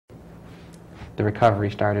the recovery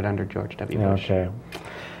started under George W. Bush. Okay.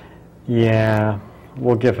 Yeah,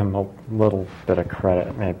 we'll give him a little bit of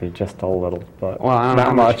credit, maybe just a little, but Well, I don't know not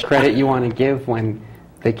how much much credit you want to give when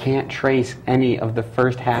they can't trace any of the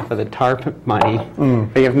first half of the TARP money.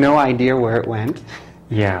 They have no idea where it went.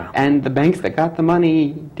 Yeah. And the banks that got the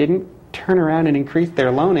money didn't turn around and increase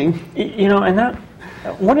their loaning. You know, and that,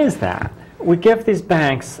 what is that? We give these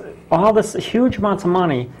banks all this huge amounts of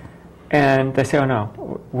money, and they say, oh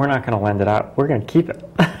no, we're not going to lend it out. We're going to keep it.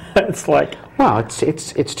 It's like... Well,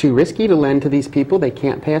 it's too risky to lend to these people. They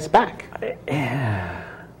can't pay us back. Yeah.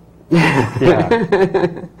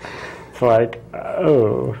 Yeah. It's like,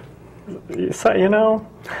 oh, so, you know?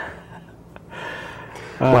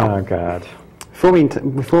 Oh, well, God.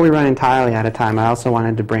 Before we run entirely out of time, I also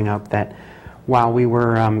wanted to bring up that while we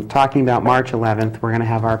were talking about March 11th, we're going to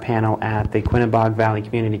have our panel at the Quinnebaug Valley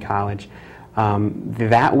Community College.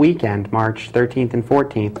 That weekend, March 13th and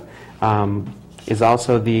 14th, is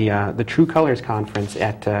also the True Colors Conference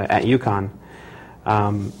at UConn.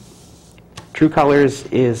 True Colors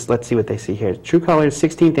is, let's see what they see here. True Colors'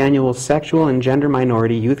 16th Annual Sexual and Gender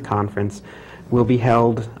Minority Youth Conference will be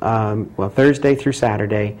held Thursday through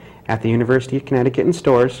Saturday at the University of Connecticut in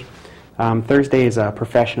Storrs. Thursday is a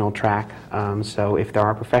professional track, so if there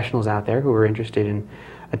are professionals out there who are interested in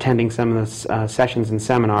attending some of the sessions and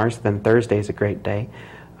seminars, then Thursday is a great day.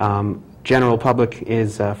 General public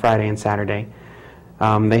is Friday and Saturday.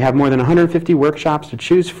 They have more than 150 workshops to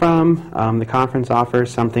choose from. The conference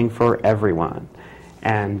offers something for everyone.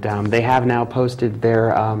 And they have now posted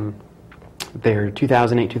their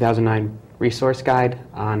 2008-2009 resource guide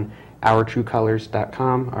on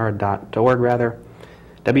ourtruecolors.com, or .org rather,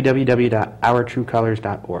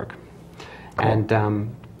 www.ourtruecolors.org. Cool. And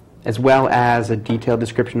as well as a detailed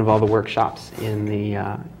description of all the workshops in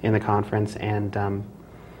the conference and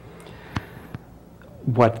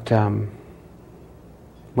what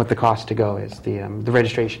the cost to go is, the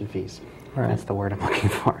registration fees. Right. That's the word I'm looking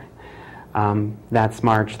for. That's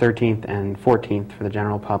March 13th and 14th for the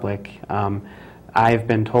general public. I've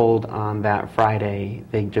been told on that Friday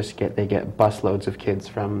they get busloads of kids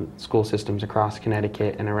from school systems across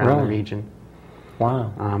Connecticut and around the region.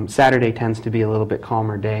 Wow. Saturday tends to be a little bit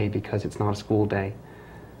calmer day because it's not a school day.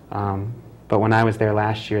 But when I was there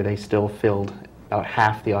last year, they still filled about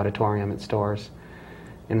half the auditorium at Storrs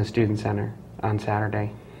in the Student Center on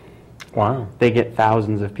Saturday. Wow. They get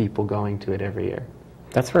thousands of people going to it every year.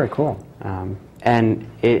 That's very cool. And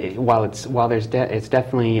it's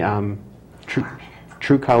definitely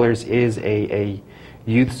True Colors is a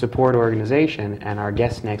youth support organization, and our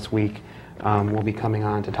guest next week will be coming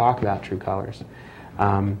on to talk about True Colors.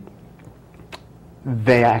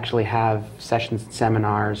 They actually have sessions and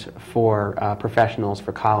seminars for professionals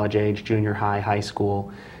for college age, junior high, high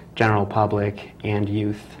school, general public, and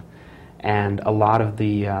youth. And a lot of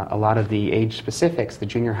the age specifics, the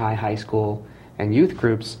junior high, high school, and youth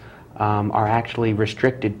groups are actually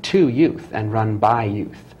restricted to youth and run by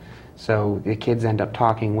youth. So the kids end up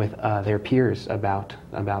talking with their peers about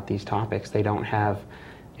these topics. They don't have,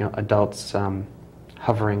 adults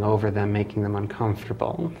hovering over them, making them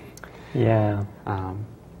uncomfortable. Yeah.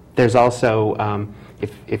 There's also,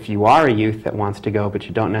 if you are a youth that wants to go, but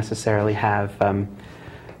you don't necessarily have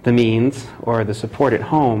the means or the support at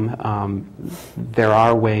home, there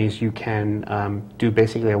are ways you can do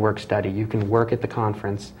basically a work study. You can work at the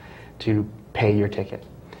conference to pay your ticket.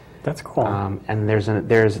 That's cool. And there's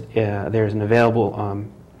an available.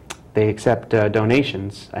 They accept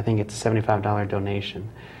donations. I think it's a $75 donation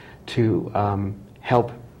to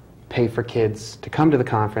help pay for kids to come to the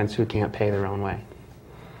conference who can't pay their own way.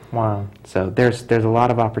 Wow. So there's a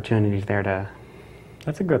lot of opportunities there to.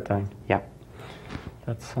 That's a good thing. Yeah.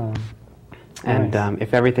 That's. And nice.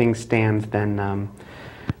 If everything stands, then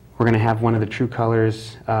we're going to have one of the True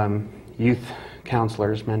Colors youth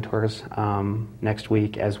counselors, mentors, next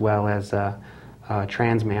week, as well as a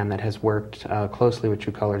trans man that has worked closely with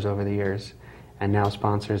True Colors over the years, and now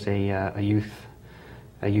sponsors a youth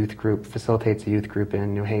group, facilitates a youth group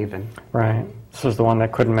in New Haven. Right. This was the one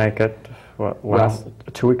that couldn't make it. What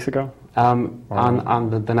 2 weeks ago? On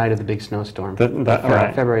the night of the big snowstorm.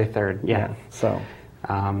 Right. February 3rd. Yeah. So.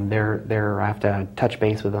 I have to touch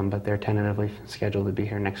base with them, but they're tentatively scheduled to be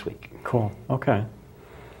here next week. Cool. Okay.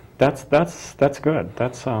 That's good.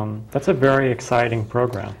 That's a very exciting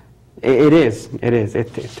program. It is.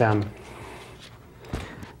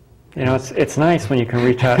 It's nice when you can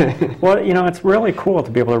reach out. Well, it's really cool to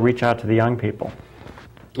be able to reach out to the young people.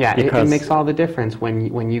 Yeah, it makes all the difference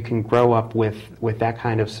when you can grow up with that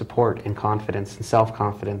kind of support and confidence and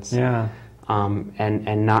self-confidence. Yeah.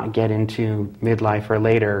 And not get into midlife or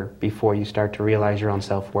later before you start to realize your own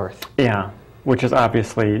self-worth. Yeah. which is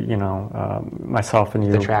obviously, myself and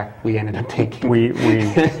you. The track we ended up taking. We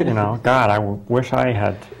God, I wish I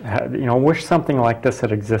had, wish something like this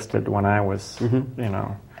had existed when I was,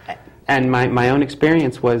 And my own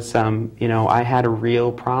experience was, I had a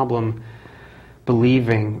real problem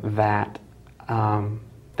believing that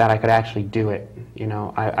I could actually do it.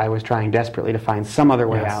 I was trying desperately to find some other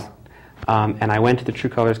way Yes. out. And I went to the True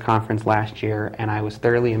Colors Conference last year, and I was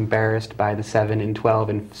thoroughly embarrassed by the 7 and 12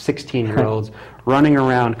 and 16-year-olds running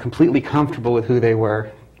around completely comfortable with who they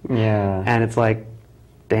were. Yeah. And it's like,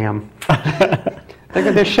 damn.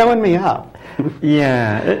 They're showing me up.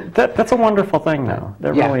 Yeah. That's a wonderful thing, though.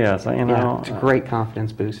 It Yeah. really is. Yeah, it's a great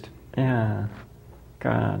confidence boost. Yeah.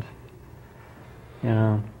 God.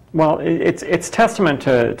 Well, it's testament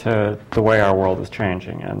to the way our world is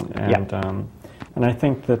changing, and I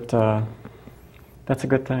think that that's a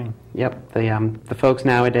good thing. Yep, the folks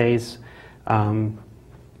nowadays,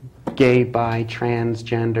 gay, bi,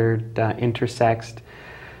 transgendered, intersexed,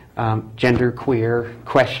 genderqueer,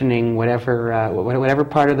 questioning whatever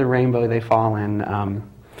part of the rainbow they fall in.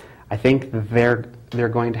 I think they're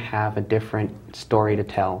going to have a different story to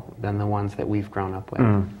tell than the ones that we've grown up with.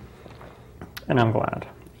 And I'm glad.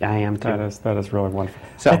 I am too. That is really wonderful.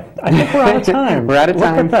 So I think we're out of time. We're out of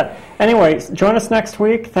time. Look at that. Anyways, join us next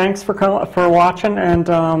week. Thanks for watching,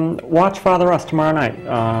 and watch Father Us tomorrow night,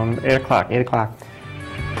 8 o'clock. 8 o'clock.